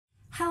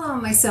Hello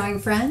my sewing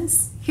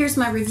friends, here's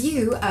my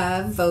review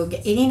of Vogue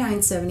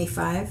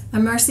 8975, a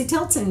Marcy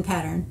Tilton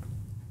pattern.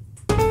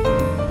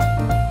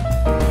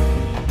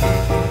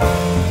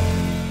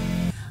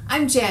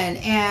 I'm Jen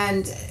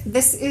and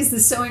this is the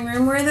sewing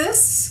room where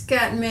this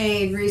got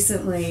made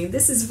recently.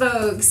 This is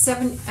Vogue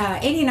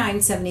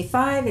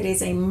 8975, it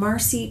is a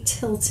Marcy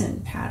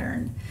Tilton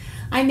pattern.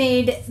 I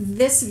made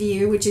this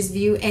view, which is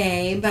view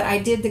A, but I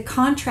did the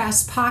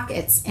contrast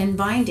pockets and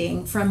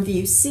binding from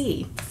view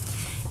C.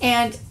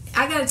 And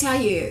I gotta tell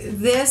you,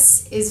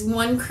 this is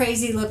one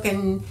crazy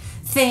looking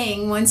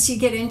thing once you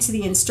get into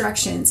the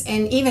instructions,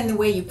 and even the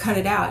way you cut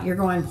it out, you're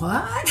going,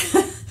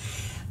 what?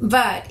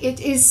 But it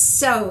is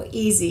so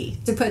easy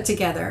to put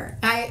together.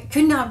 I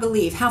could not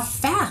believe how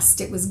fast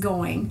it was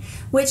going,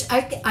 which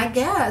I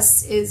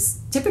guess is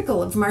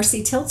typical of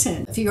Marcy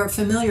Tilton. If you are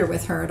familiar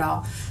with her at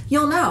all,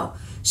 you'll know.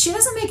 She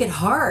doesn't make it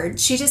hard,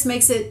 she just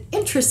makes it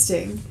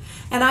interesting.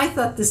 And I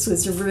thought this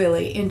was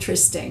really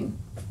interesting.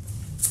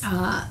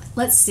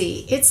 Let's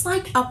see, it's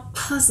like a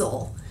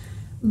puzzle,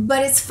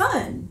 but it's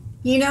fun,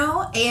 you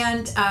know,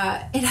 and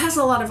it has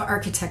a lot of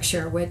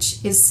architecture, which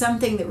is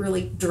something that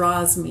really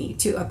draws me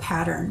to a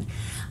pattern.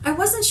 I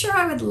wasn't sure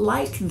I would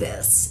like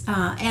this,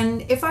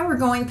 and if I were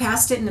going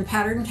past it in a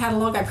pattern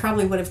catalog, I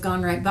probably would have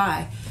gone right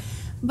by.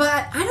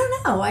 But I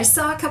don't know, I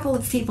saw a couple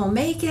of people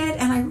make it,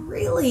 and I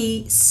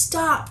really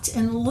stopped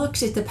and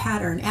looked at the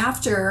pattern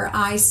after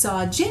I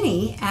saw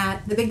Ginny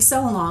at the Big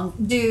Sew Along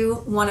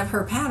do one of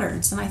her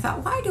patterns. And I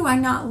thought, why do I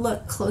not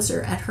look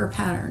closer at her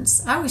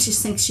patterns? I always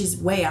just think she's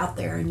way out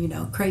there and, you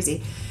know,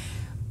 crazy.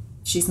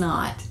 She's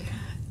not.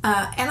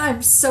 And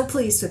I'm so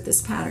pleased with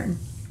this pattern.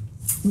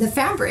 The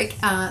fabric,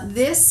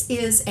 this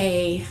is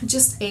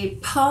just a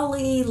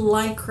poly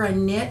lycra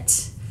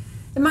knit.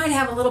 It might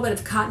have a little bit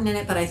of cotton in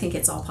it, but I think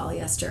it's all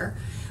polyester,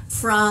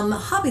 from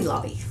Hobby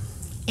Lobby.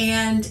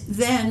 And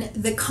then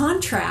the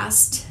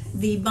contrast,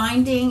 the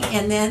binding,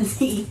 and then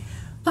the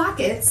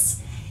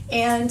pockets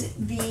and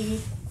the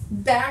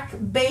back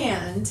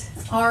band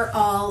are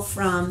all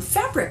from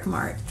Fabric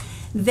Mart.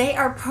 They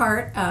are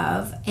part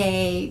of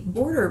a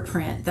border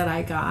print that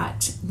I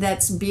got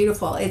that's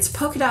beautiful. It's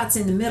polka dots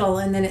in the middle,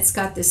 and then it's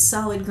got this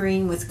solid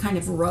green with kind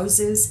of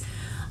roses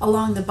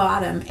along the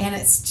bottom, and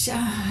it's just,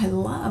 I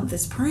love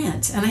this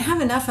print, and I have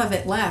enough of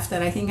it left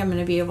that I think I'm going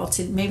to be able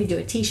to maybe do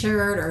a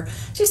t-shirt or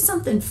just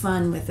something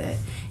fun with it.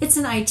 It's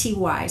an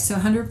ITY, so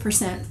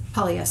 100%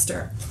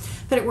 polyester,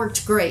 but it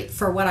worked great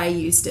for what I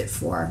used it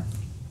for.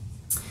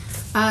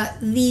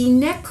 The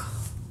neck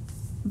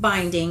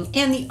binding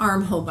and the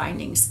armhole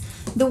bindings,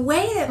 the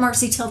way that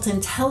Marcy Tilton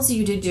tells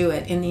you to do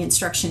it in the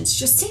instructions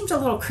just seemed a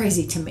little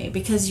crazy to me,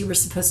 because you were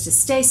supposed to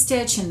stay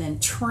stitch and then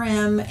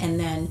trim and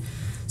then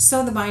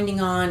sew the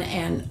binding on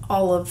and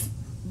all of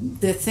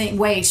the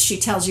ways she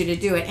tells you to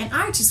do it, and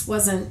I just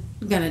wasn't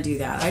gonna do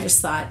that. I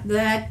just thought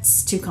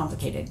that's too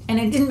complicated, and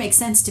it didn't make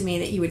sense to me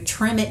that you would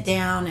trim it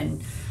down,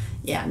 and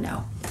yeah,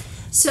 no.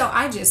 So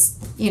I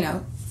just, you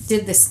know,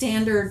 did the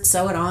standard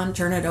sew it on,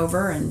 turn it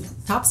over, and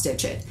top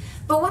stitch it.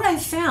 But what I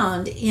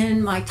found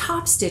in my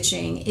top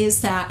stitching is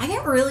that I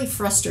get really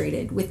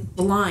frustrated with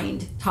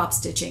blind top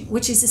stitching,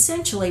 which is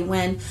essentially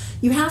when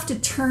you have to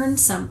turn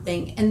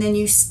something and then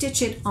you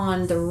stitch it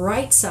on the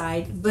right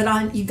side,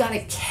 but you got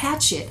to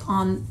catch it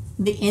on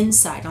the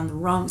inside, on the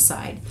wrong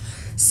side.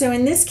 So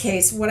in this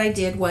case, what I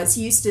did was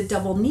used a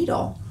double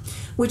needle,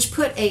 which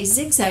put a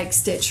zigzag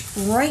stitch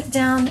right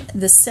down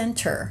the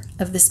center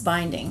of this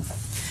binding.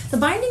 The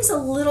binding's a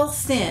little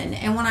thin,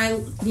 and when I,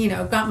 you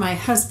know, got my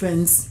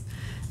husband's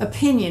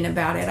opinion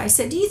about it, I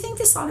said, do you think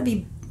this ought to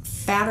be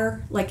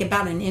fatter, like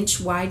about an inch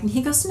wide? And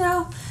he goes,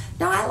 no,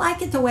 I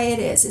like it the way it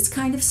is. It's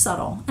kind of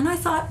subtle. And I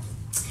thought,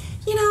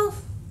 you know,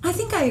 I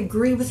think I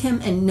agree with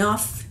him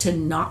enough to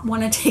not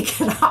want to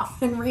take it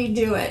off and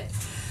redo it.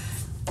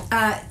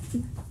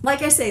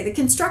 Like I say, the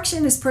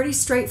construction is pretty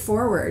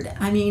straightforward.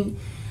 I mean,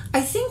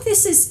 I think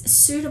this is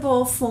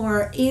suitable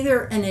for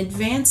either an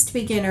advanced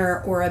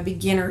beginner or a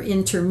beginner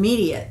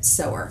intermediate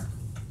sewer.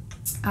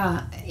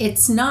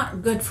 It's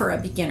not good for a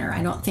beginner,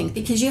 I don't think,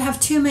 because you have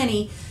too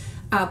many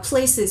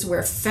places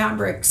where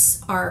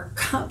fabrics are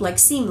like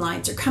seam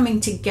lines are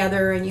coming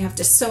together, and you have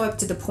to sew up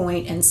to the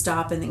point and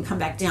stop and then come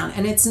back down,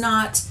 and it's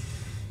not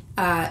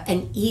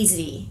an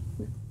easy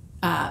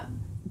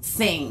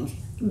thing,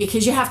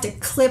 because you have to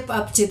clip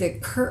up to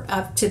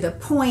the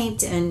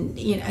point, and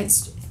you know,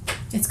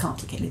 it's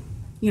complicated.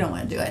 You don't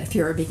want to do it if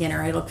you're a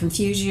beginner. It'll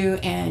confuse you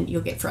and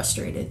you'll get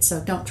frustrated,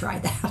 so don't try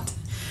that.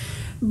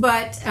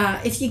 But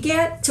if you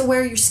get to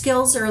where your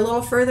skills are a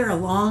little further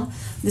along,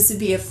 this would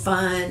be a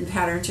fun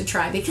pattern to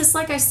try, because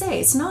like I say,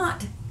 it's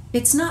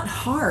not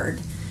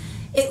hard.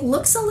 It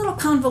looks a little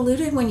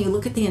convoluted when you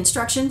look at the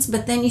instructions,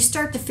 but then you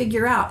start to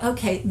figure out,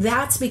 okay,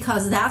 that's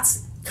because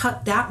that's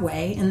cut that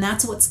way, and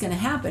that's what's going to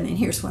happen, and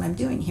here's what I'm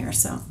doing here,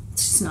 so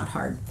it's just not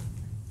hard.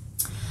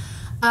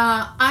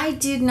 I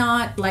did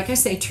not, like I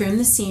say, trim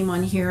the seam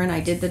on here, and I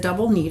did the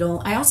double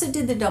needle. I also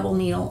did the double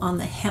needle on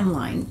the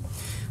hemline,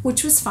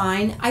 which was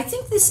fine. I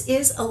think this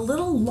is a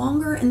little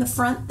longer in the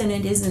front than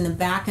it is in the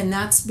back, and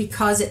that's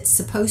because it's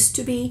supposed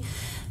to be.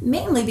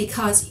 mainly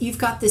because you've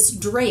got this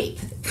drape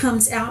that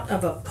comes out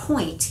of a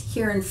point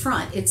here in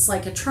front. It's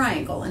like a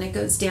triangle and it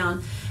goes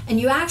down, and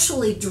you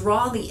actually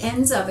draw the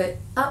ends of it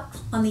up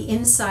on the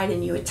inside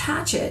and you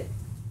attach it.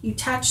 You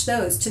attach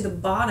those to the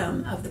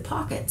bottom of the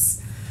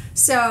pockets.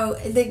 So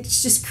it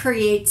just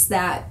creates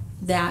that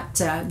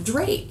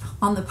drape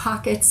on the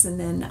pockets and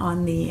then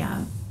on the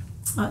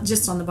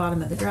just on the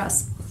bottom of the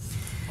dress.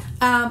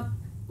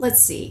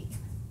 Let's see.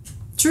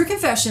 True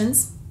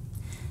confessions.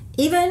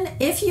 Even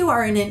if you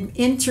are an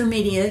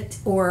intermediate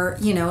or,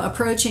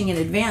 approaching an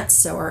advanced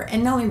sewer,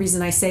 and the only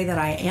reason I say that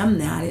I am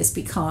that is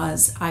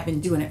because I've been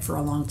doing it for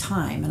a long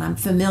time and I'm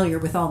familiar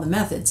with all the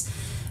methods.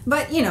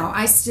 But,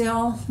 I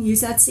still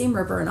use that seam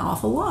ripper an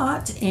awful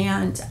lot,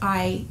 and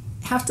I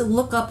have to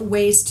look up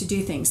ways to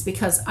do things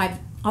because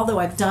although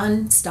I've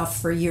done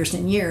stuff for years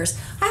and years,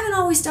 I haven't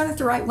always done it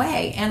the right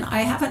way, and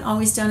I haven't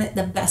always done it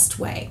the best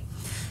way.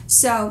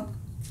 So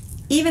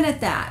even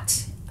at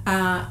that,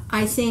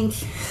 I think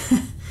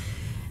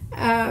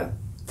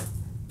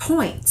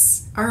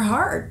points are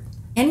hard.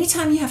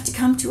 Anytime you have to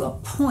come to a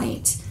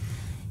point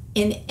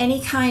in any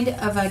kind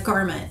of a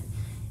garment,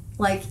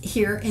 like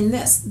here in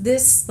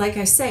this, like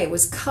I say,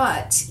 was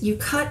cut. You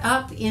cut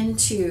up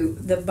into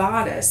the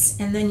bodice,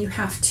 and then you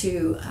have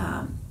to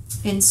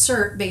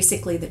insert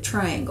basically the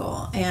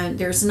triangle. And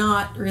there's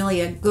not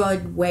really a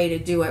good way to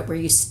do it where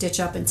you stitch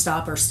up and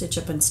stop or stitch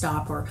up and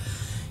stop, or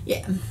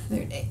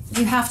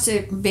you have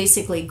to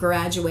basically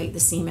graduate the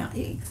seam out.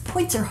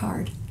 Points are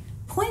hard.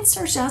 Points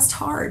are just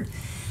hard.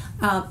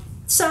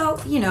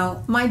 So,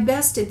 my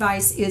best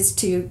advice is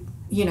to,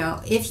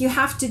 if you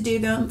have to do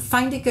them,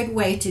 find a good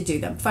way to do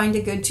them. Find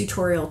a good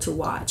tutorial to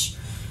watch.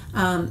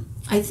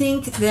 I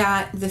think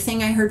that the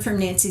thing I heard from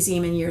Nancy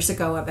Zeman years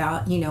ago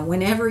about,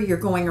 whenever you're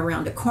going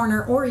around a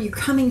corner or you're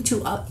coming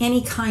to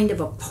any kind of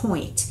a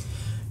point,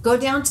 go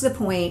down to the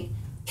point,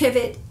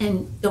 pivot,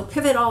 and don't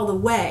pivot all the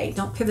way.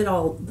 Don't pivot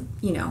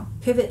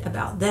pivot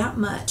about that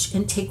much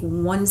and take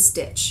one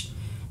stitch.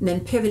 And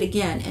then pivot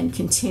again and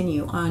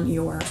continue on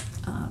your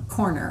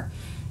corner.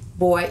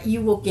 Boy,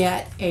 you will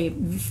get a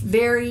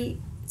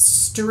very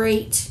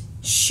straight,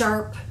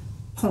 sharp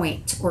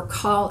point or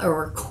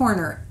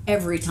corner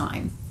every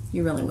time.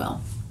 You really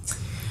will.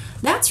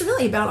 That's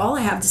really about all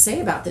I have to say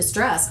about this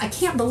dress. I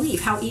can't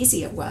believe how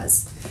easy it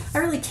was. I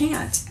really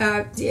can't.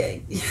 I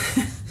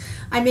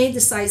made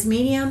the size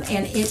medium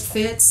and it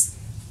fits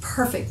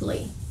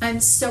perfectly. I'm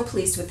so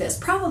pleased with this,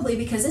 probably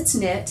because it's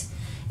knit.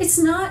 It's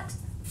not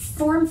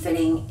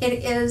form-fitting,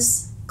 it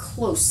is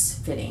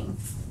close-fitting.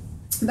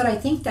 But I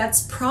think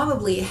that's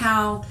probably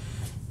how,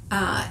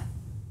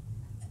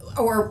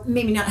 or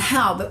maybe not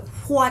how, but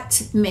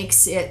what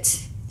makes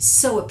it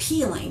so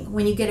appealing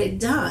when you get it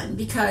done,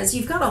 because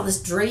you've got all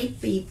this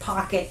drapey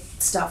pocket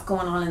stuff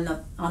going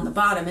on the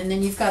bottom, and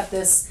then you've got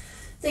this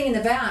thing in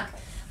the back.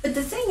 But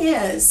the thing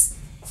is,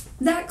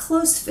 that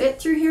close fit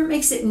through here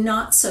makes it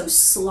not so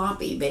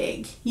sloppy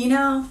big,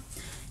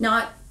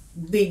 not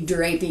big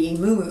drapey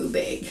moo-moo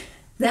big.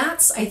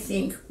 That's, I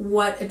think,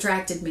 what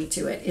attracted me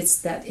to it.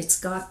 It's that it's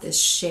got this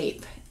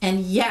shape, and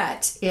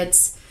yet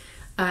it's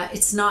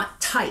not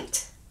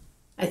tight.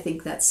 I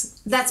think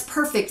that's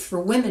perfect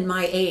for women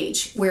my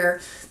age,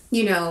 where,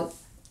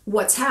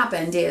 what's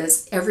happened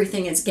is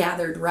everything is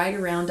gathered right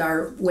around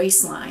our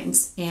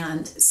waistlines,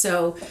 and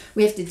so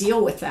we have to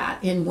deal with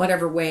that in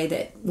whatever way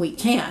that we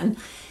can.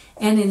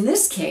 And in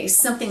this case,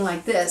 something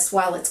like this,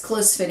 while it's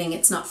close-fitting,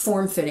 it's not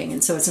form-fitting,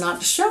 and so it's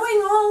not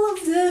showing all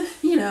of the,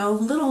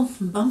 little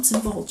bumps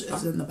and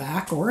bulges in the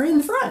back or in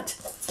the front.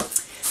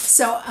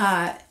 So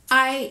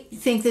I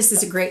think this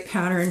is a great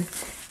pattern,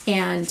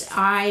 and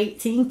I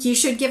think you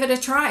should give it a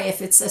try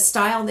if it's a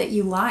style that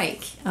you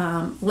like.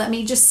 Let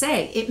me just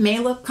say, it may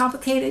look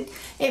complicated.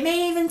 It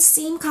may even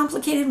seem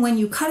complicated when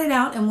you cut it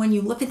out and when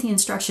you look at the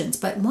instructions,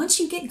 but once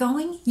you get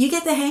going, you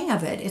get the hang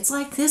of it. It's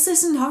like, this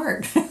isn't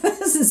hard.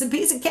 This is a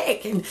piece of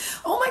cake, and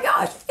oh my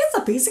gosh, it's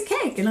a piece of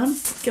cake, and I'm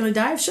gonna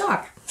die of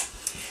shock.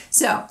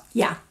 So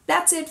yeah,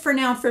 that's it for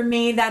now from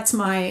me. That's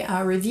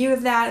my review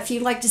of that. If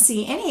you'd like to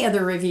see any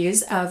other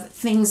reviews of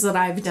things that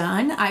I've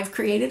done, I've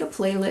created a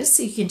playlist,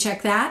 so you can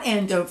check that.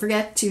 And don't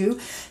forget to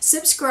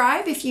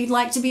subscribe if you'd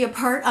like to be a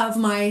part of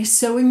my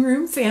sewing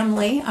room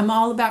family. I'm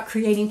all about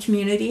creating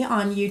community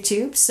on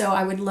YouTube, so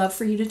I would love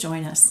for you to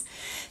join us.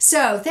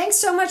 So thanks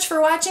so much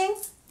for watching.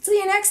 See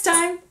you next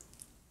time.